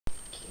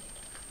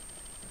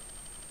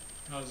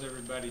How's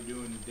everybody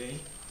doing today?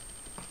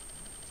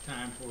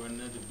 Time for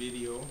another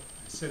video.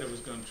 I said I was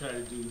going to try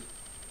to do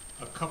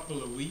a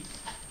couple a week.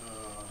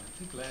 I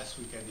think last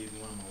week I did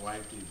one, my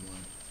wife did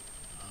one.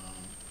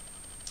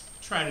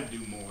 Try to do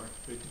more,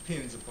 but it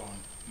depends upon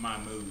my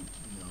mood,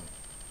 you know.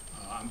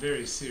 I'm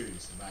very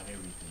serious about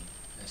everything.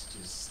 That's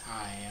just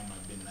how I am.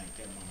 I've been like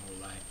that my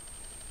whole life.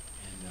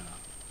 And,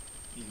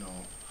 you know,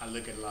 I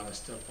look at a lot of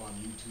stuff on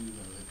YouTube,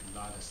 I look at a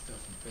lot of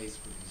stuff on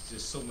Facebook. It's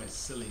just so much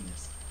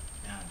silliness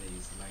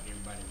nowadays. Like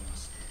everybody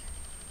wants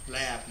to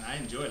laugh, and I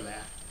enjoy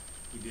laughter.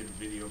 We did a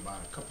video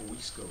about a couple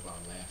weeks ago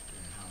about laughter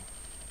and how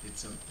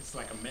it's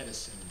like a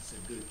medicine. It's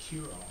a good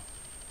cure-all.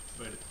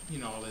 But you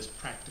know, all this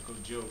practical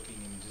joking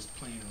and just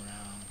playing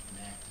around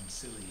and acting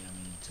silly. I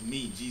mean, to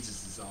me,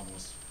 Jesus is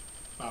almost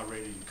about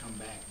ready to come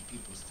back, and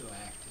people still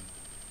acting,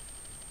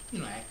 you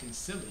know, acting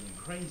silly and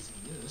crazy.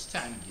 You know, it's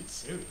time to get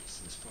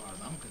serious as far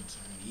as I'm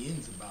concerned. The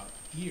end's about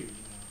here,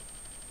 you know.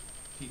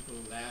 People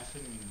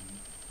laughing and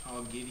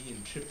all giddy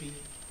and trippy,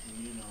 and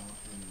you know,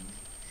 and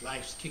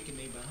life's kicking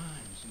their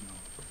behinds, you know.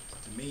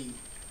 To me,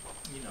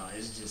 you know,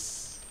 it's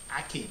just,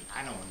 I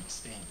don't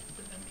understand it,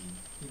 but I mean,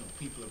 you know,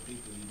 people are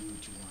people, you do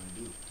what you want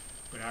to do.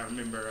 But I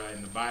remember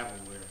in the Bible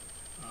where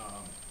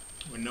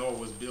when Noah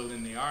was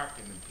building the ark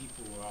and the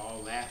people were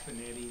all laughing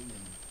at him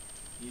and,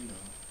 you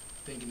know,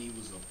 thinking he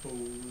was a fool,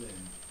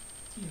 and,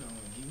 you know,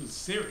 and he was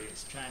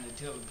serious, trying to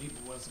tell the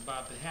people what's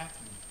about to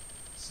happen.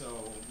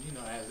 So, you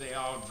know, as they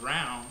all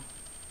drowned,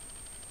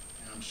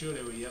 and I'm sure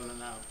they were yelling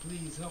out,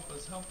 please help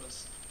us, help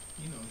us.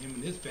 You know, him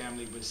and his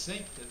family were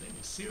safe because they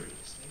were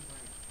serious. They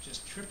weren't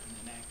just tripping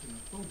and acting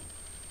a fool.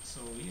 So,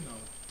 you know,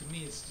 to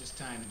me it's just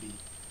time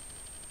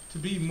to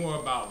be more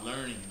about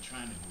learning and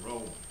trying to grow.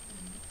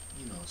 And,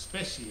 you know,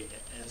 especially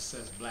as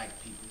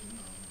black people, you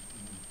know,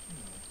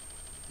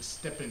 the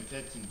stepping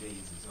fetching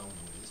days is over.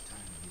 It's time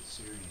to get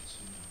serious,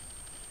 you know.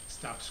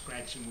 Stop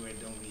scratching where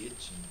it don't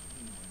itch and,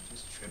 you know,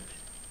 just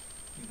tripping.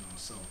 You know,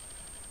 so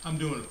I'm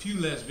doing a few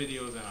less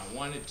videos than I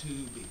wanted to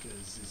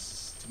because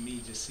it's, to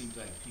me, just seems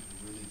like people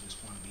really just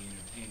want to be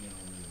entertained. They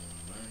don't really want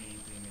to learn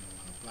anything. They don't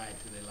want to apply it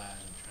to their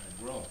lives and try to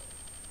grow.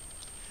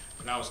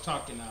 But I was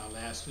talking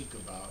last week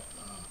about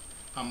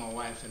how my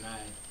wife and I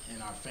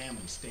and our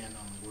family stand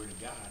on the Word of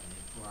God and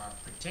for our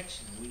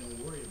protection. We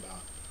don't worry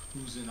about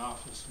who's in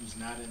office, who's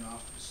not in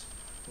office,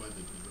 whether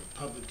the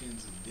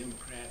Republicans or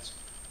Democrats.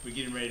 We're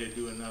getting ready to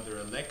do another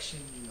election,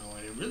 you know,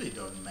 and it really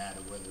doesn't matter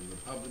whether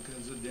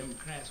Republicans or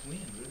Democrats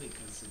win, really,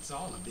 because it's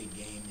all a big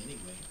game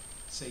anyway.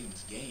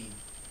 Satan's game.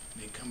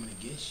 They're coming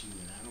against you,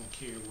 and I don't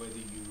care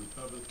whether you're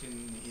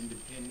Republican,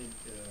 Independent,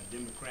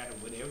 Democrat, or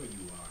whatever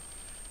you are.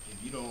 If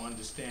you don't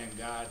understand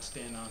God,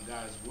 stand on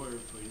God's word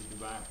for his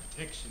divine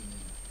protection,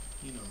 then,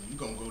 you know, you're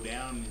going to go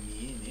down in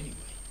the end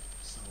anyway.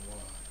 So,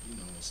 you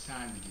know, it's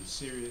time to get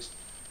serious.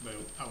 But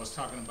I was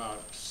talking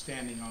about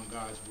standing on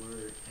God's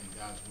word and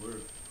God's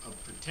word of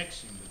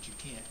protection, but you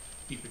can't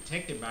be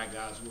protected by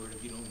God's word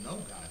if you don't know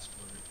God's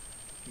word.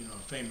 You know,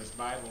 a famous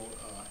Bible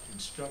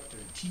instructor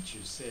and teacher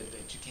said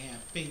that you can't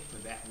have faith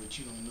for that which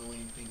you don't know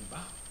anything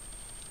about.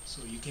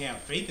 So you can't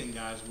have faith in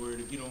God's word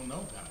if you don't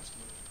know God's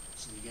word.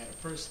 So you got to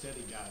first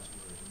study God's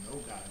word and know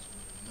God's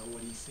word, know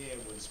what he said,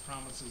 what his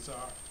promises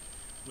are,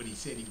 what he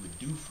said he would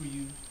do for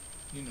you,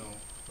 you know,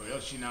 or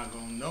else you're not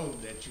going to know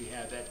that you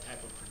have that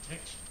type of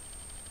protection.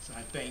 So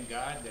I thank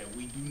God that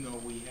we do know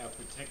we have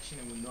protection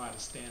and we know how to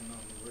stand on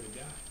the word of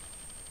God.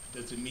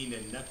 Does it mean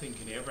that nothing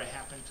can ever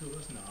happen to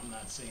us? No, I'm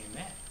not saying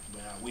that.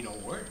 But we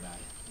don't worry about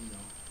it, you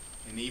know.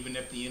 And even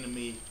if the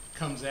enemy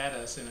comes at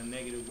us in a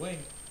negative way,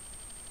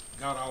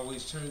 God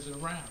always turns it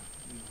around.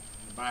 You know,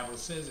 and the Bible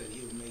says that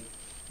he'll make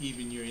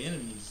even your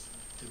enemies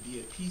to be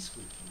at peace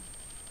with you.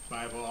 The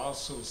Bible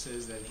also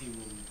says that he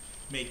will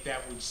make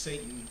that which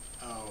Satan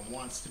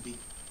wants to be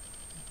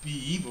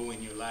evil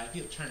in your life,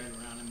 he'll turn it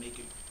around and make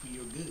it for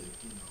your good,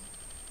 you know.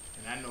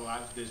 And I know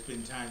there's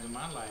been times in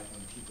my life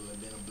when people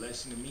have been a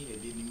blessing to me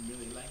that didn't even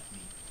really like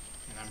me.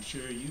 And I'm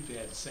sure you've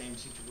had the same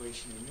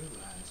situation in your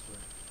lives where,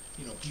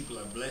 you know, people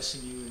are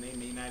blessing you and they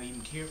may not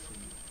even care for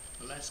you.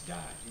 Well, that's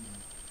God, you know.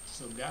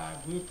 So God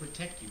will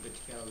protect you, but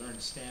you got to learn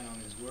to stand on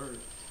his word.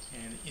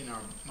 And in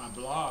my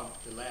blog,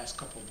 the last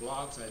couple of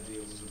blogs I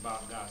did was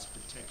about God's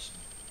protection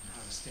and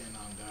how to stand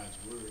on God's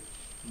word.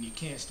 And you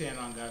can't stand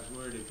on God's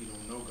word if you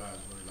don't know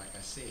God's word, like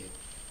I said.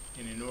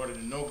 And in order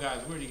to know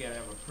God's word, you got to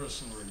have a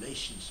personal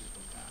relationship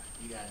with God.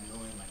 You got to know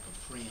him like a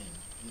friend,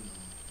 you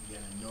know. You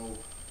got to know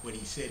what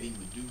he said he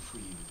would do for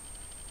you.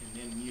 And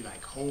then you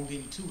like hold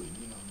him to it,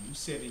 you know. You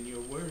said in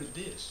your word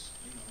this,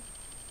 you know.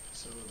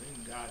 So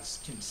then God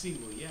can see,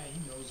 well, yeah, he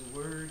knows the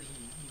word.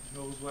 He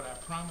knows what I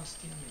promised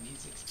him, and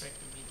he's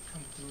expecting me to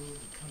come through, and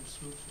he comes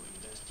through for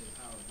you. That's just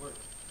how it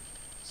works.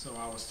 So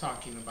I was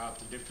talking about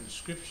the different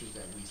scriptures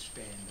that we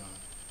stand on.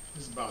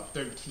 There's about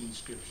 13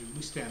 scriptures.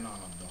 We stand on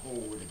the whole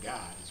word of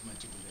God, as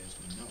much of it as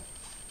we know.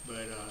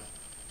 But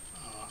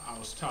I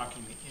was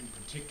talking in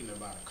particular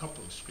about a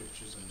couple of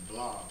scriptures in the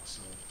blog.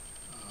 So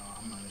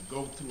I'm going to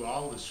go through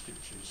all the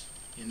scriptures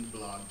in the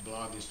blog. The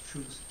blog is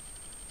Truth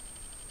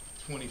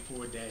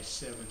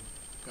 24-7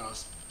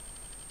 Gospel.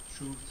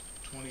 Truth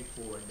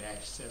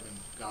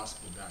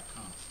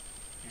truth24-7gospel.com.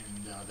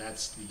 And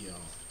that's the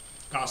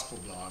gospel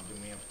blog.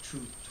 Then we have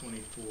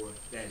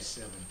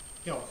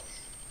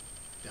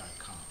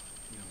truth24-7health.com,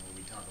 where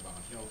we talk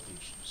about health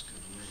issues,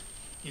 because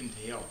we're into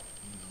health.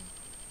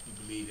 We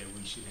believe that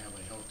we should have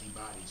a healthy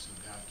body so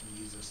God can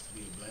use us to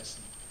be a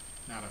blessing,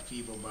 not a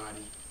feeble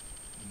body.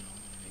 And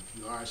if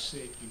you are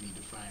sick, you need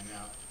to find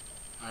out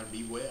how to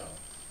be well.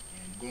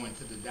 And going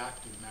to the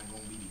doctor is not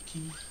going to be the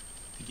key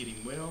to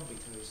getting well,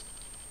 because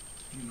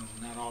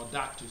not all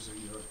doctors are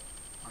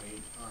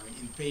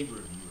in favor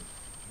of you.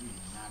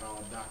 Not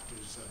all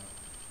doctors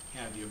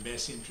have your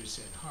best interests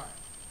at heart,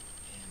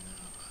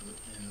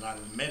 and a lot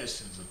of the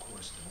medicines, of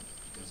course, don't,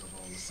 because of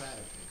all the side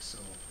effects. So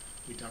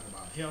we talk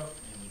about health,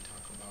 and we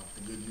talk about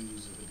the good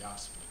news of the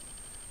gospel,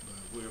 but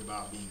we're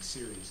about being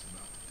serious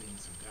about the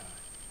things of God.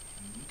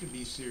 And you can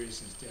be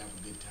serious and still have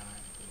a good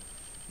time, but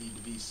you need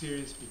to be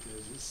serious,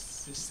 because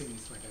this thing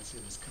is, like I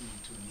said, is coming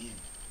to an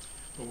end.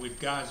 But with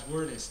God's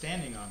word and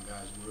standing on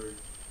God's word,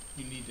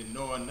 you need to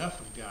know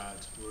enough of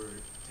God's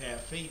word to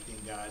have faith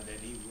in God that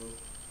He will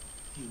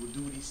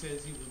do what He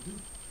says He will do,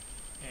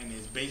 and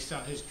it's based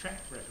on His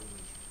track record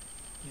with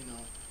you.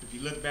 If you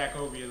look back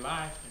over your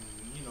life, and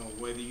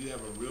whether you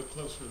have a real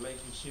close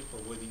relationship or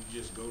whether you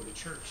just go to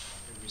church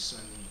every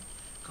Sunday and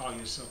call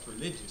yourself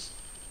religious,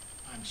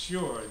 I'm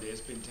sure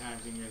there's been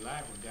times in your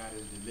life where God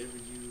has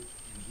delivered you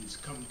and He's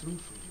come through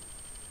for you.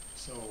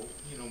 So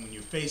when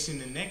you're facing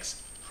the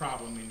next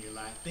problem in your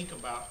life, think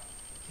about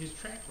His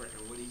track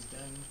record, what He's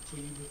done for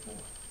you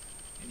before,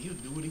 and He'll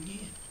do it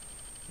again.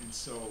 And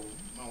so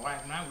my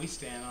wife and I, we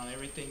stand on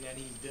everything that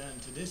He's done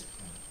to this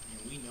point,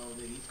 and we know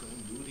that He's going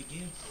to do it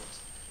again for us.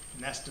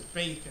 And that's the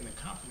faith and the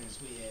confidence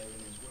we have in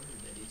His word,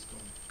 that He's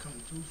going to come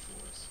through for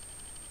us.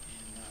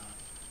 And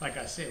like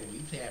I said,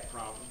 we've had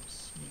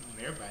problems, and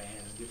everybody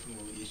has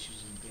different little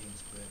issues and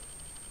things, but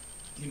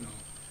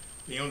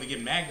they only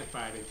get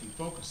magnified if you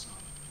focus on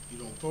them. If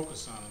you don't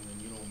focus on them, then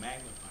you don't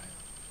magnify them.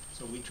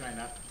 So we try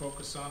not to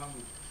focus on them.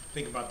 We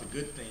think about the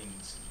good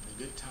things,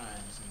 the good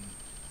times, and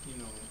and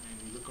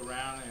you look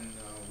around, and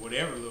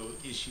whatever little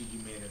issue you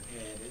may have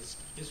had, it's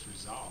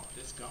resolved.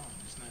 It's gone.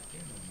 It's not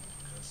there no more,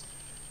 because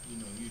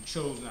you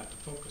chose not to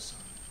focus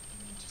on it,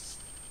 and you just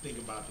think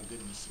about the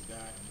goodness of God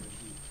and what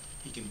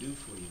He can do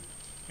for you.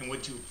 And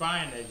what you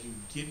find as you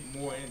get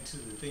more into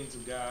the things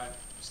of God,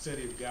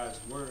 study of God's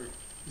word,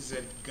 is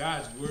that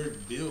God's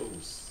word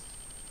builds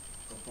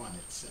upon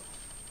itself.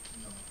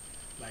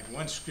 Like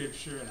one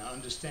scripture and an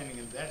understanding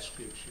of that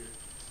scripture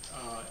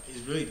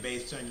is really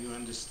based on you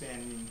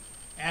understanding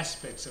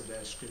aspects of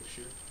that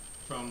scripture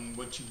from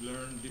what you've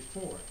learned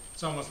before.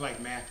 It's almost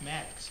like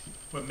mathematics.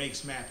 What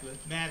makes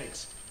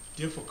mathematics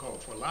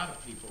difficult for a lot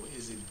of people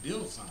is it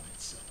builds on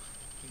itself.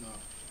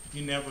 If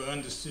you never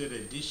understood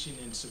addition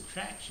and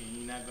subtraction,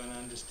 you're not going to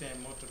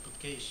understand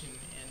multiplication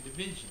and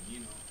division,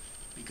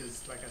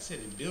 because, like I said,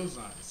 it builds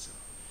on itself.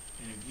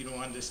 And if you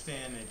don't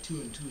understand that 2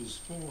 and 2 is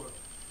 4, or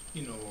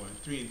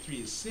 3 and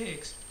 3 is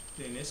 6,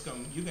 then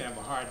you're gonna have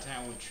a hard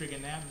time with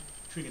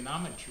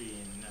trigonometry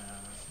and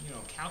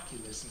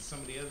calculus and some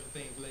of the other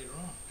things later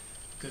on,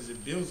 because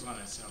it builds on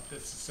itself.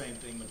 That's the same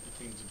thing with the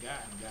things of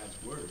God and God's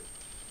word.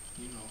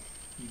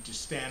 You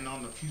just stand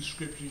on the few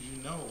scriptures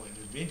and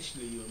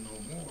eventually you'll know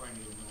more and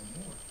you'll know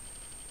more.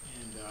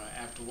 And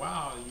after a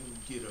while, you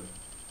get a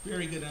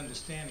very good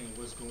understanding of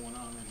what's going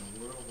on in the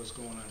world, what's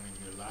going on in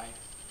your life,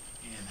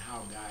 and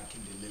how God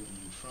can deliver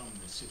you from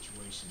the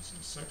situations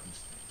and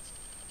circumstances.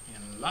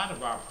 And a lot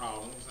of our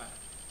problems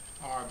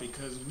are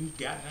because we've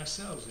gotten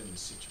ourselves into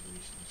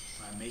situations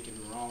by making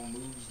the wrong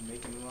moves,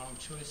 making the wrong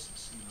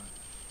choices.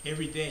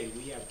 Every day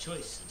we have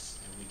choices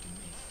that we can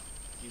make.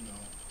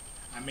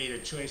 I made a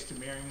choice to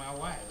marry my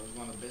wife. It was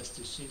one of the best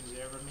decisions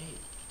I ever made.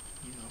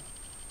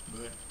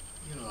 But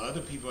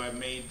other people have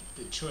made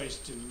the choice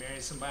to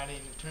marry somebody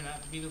and it turned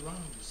out to be the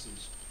wrong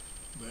decision.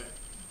 But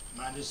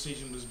my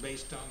decision was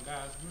based on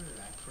God's word.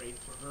 I prayed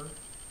for her.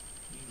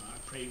 I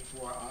prayed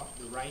for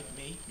the right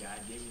mate.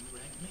 God gave me the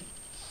right mate.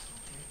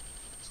 Okay?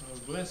 So I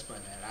was blessed by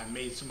that. I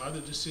made some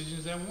other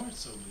decisions that weren't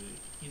so good,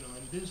 in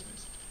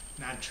business.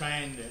 Not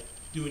trying to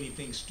do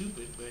anything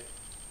stupid, but,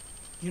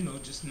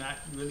 just not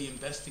really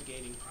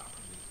investigating properly.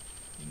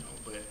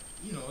 But,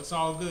 it's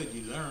all good.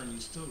 You learn. You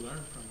still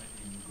learn from it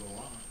and you go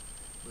on.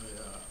 But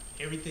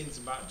everything's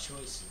about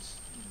choices.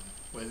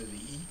 Whether to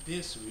eat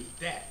this or eat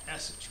that,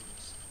 that's a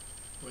choice.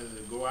 Whether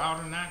to go out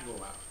or not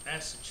go out,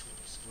 that's a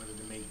choice. Whether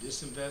to make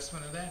this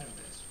investment or that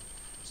investment,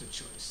 it's a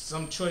choice.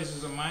 Some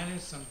choices are minor,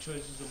 some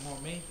choices are more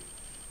major.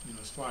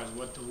 As far as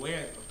what to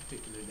wear a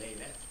particular day,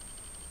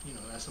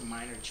 that's a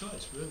minor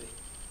choice, really.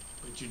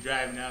 But you're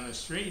driving down the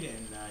street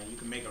and you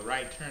can make a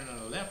right turn or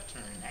a left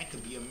turn. That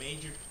could be a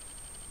major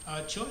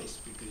choice,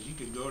 because you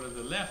could go to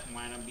the left and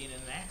wind up being in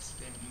an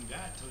accident when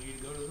God told you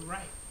to go to the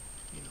right.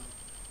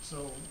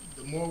 So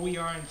the more we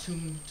are in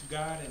tune to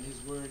God and His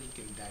word, He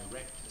can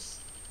direct us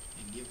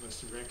and give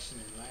us direction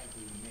in life.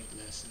 We can make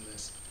less and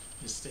less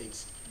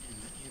mistakes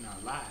in our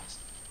lives.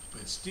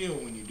 But still,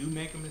 when you do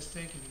make a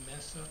mistake and you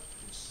mess up,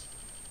 just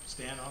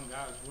stand on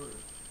God's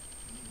word.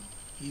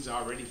 He's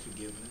already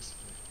forgiven us.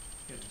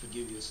 You have to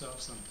forgive yourself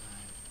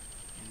sometime,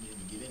 and then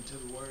get into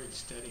the Word,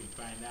 study, and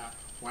find out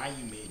why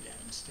you made that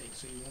mistake,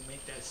 so you won't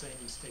make that same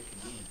mistake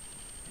again,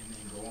 and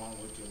then go on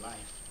with your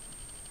life.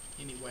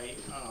 Anyway,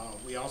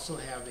 we also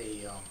have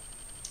a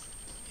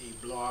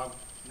blog,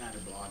 not a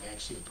blog,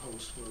 actually a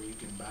post where you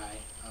can buy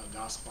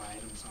gospel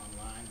items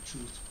online.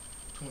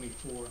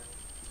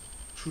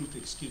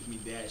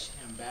 Dash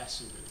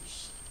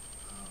ambassadors.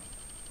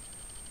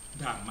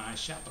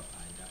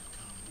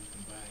 .myshopify.com. You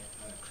can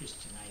buy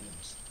Christian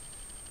items.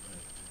 But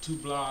the two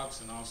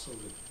blogs and also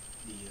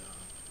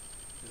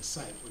the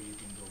site where you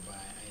can go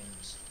buy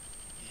items.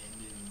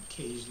 And then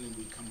occasionally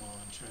we come on,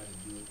 try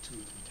to do it 2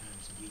 or 3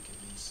 times a week at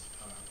least.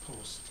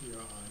 Post here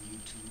on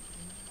YouTube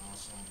and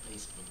also on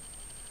Facebook.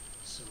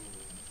 So,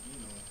 you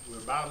know,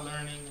 we're about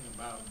learning and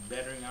about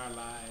bettering our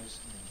lives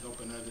and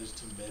helping others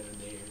to better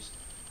theirs.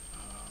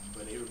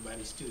 But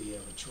everybody still, you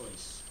have a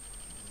choice.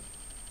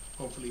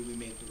 Hopefully we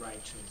make the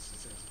right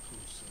choices as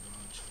opposed to the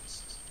wrong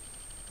choices.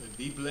 But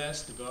be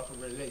blessed, develop a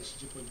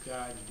relationship with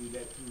God, and do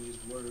that through His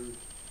Word.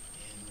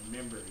 And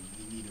remember,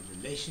 you need a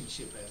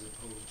relationship as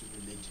opposed to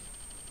religion.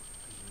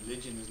 Because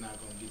religion is not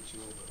going to get you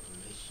over, a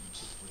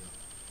relationship will.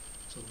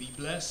 So be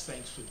blessed.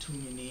 Thanks for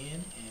tuning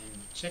in. And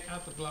check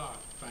out the blog.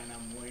 Find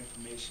out more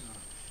information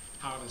on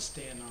how to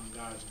stand on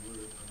God's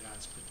Word for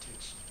God's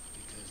protection.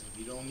 Because if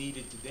you don't need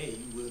it today,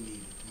 you will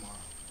need it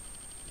tomorrow.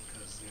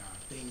 Because there are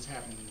things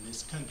happening in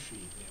this country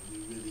that we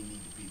really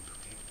need to be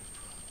protected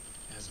from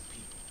as a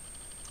people.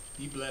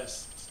 Be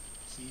blessed.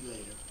 See you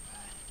later.